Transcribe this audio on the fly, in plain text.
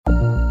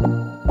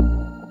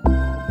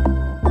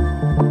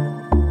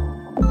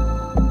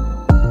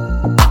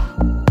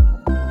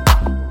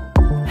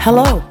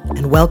Hello,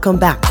 and welcome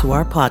back to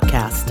our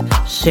podcast,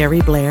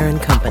 Sherry Blair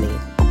and Company,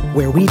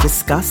 where we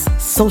discuss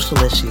social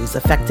issues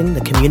affecting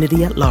the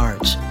community at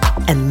large.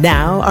 And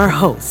now our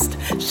host,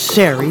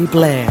 Sherry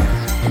Blair.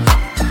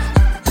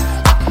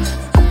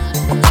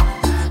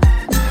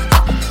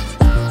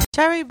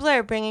 Sherry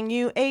Blair bringing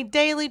you a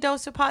daily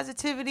dose of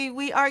positivity.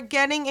 We are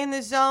getting in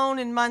the zone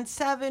in month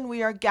 7.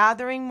 We are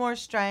gathering more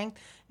strength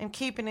and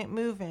keeping it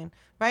moving,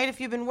 right? If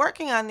you've been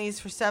working on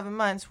these for 7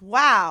 months,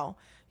 wow,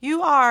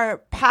 you are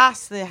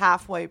past the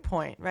halfway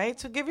point, right?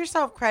 So give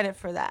yourself credit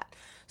for that.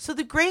 So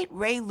the great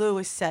Ray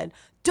Lewis said,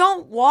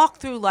 don't walk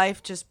through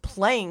life just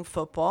playing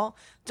football.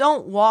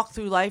 Don't walk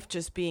through life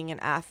just being an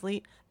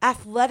athlete.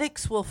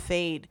 Athletics will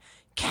fade.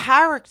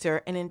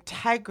 Character and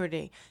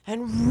integrity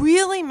and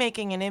really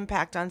making an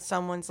impact on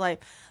someone's life.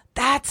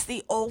 That's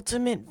the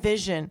ultimate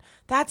vision.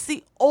 That's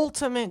the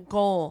ultimate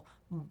goal.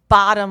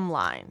 Bottom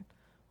line.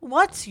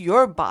 What's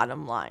your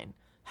bottom line?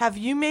 Have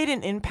you made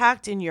an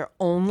impact in your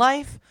own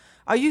life?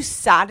 Are you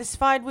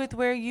satisfied with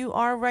where you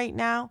are right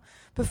now?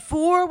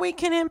 Before we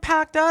can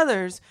impact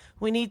others,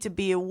 we need to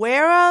be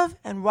aware of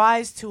and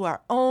rise to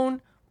our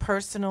own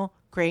personal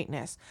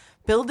greatness.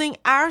 Building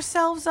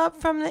ourselves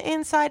up from the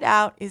inside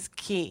out is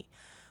key.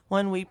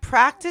 When we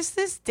practice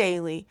this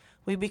daily,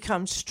 we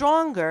become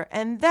stronger,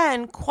 and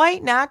then,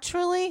 quite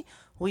naturally,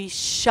 we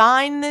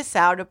shine this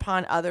out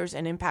upon others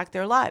and impact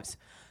their lives.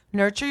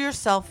 Nurture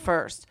yourself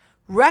first.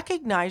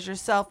 Recognize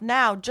yourself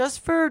now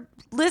just for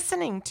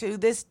listening to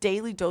this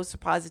daily dose of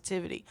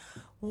positivity.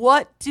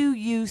 What do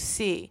you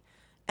see?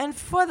 And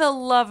for the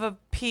love of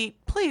Pete,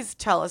 please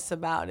tell us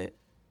about it.